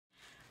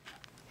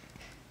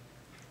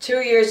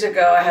2 years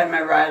ago, I had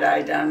my right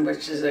eye done,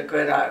 which is a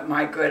good eye,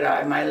 my good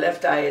eye. My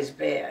left eye is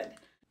bad.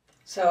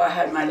 So I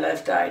had my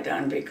left eye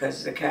done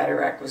because the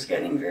cataract was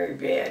getting very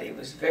bad. It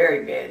was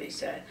very bad, he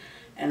said.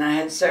 And I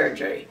had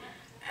surgery.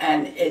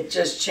 And it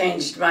just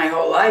changed my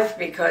whole life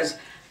because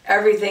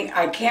everything,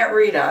 I can't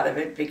read out of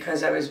it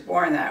because I was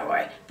born that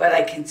way, but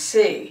I can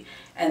see.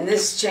 And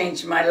this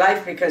changed my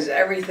life because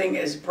everything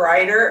is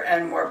brighter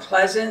and more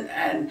pleasant,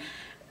 and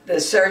the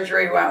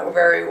surgery went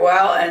very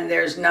well, and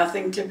there's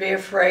nothing to be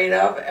afraid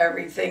of.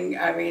 Everything,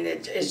 I mean,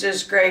 it's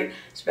just great.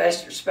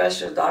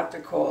 Special Dr.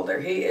 Calder,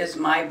 he is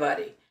my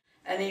buddy.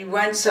 And he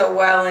went so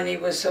well, and he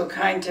was so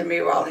kind to me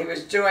while he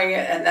was doing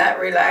it, and that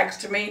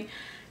relaxed me.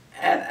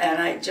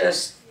 And I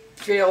just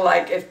feel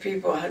like if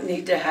people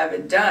need to have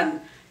it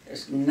done,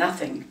 there's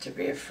nothing to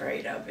be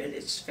afraid of.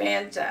 It's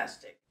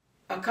fantastic.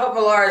 A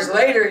couple hours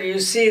later, you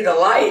see the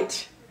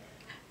light.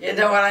 You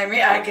know what I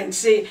mean? I can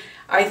see.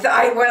 When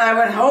I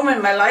went home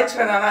and my lights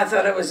went on, I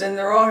thought I was in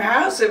the wrong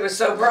house. It was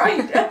so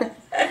bright.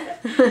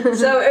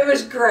 So it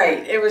was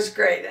great. It was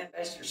great.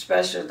 And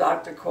Special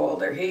Dr.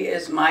 Calder, he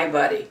is my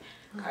buddy.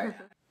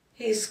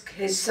 He's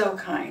so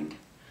kind.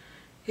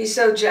 He's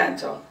so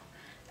gentle.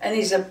 And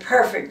he's a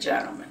perfect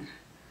gentleman.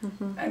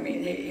 I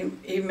mean,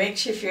 he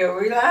makes you feel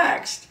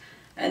relaxed.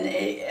 And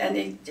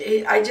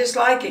I just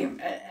like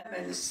him.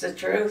 And it's the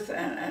truth.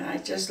 And I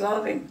just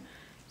love him.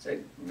 He's a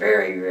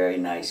very, very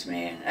nice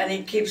man. And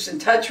he keeps in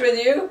touch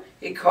with you.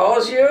 He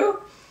calls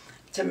you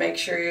to make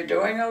sure you're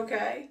doing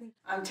okay.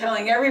 I'm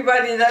telling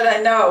everybody that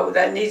I know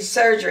that needs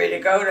surgery to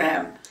go to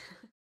him.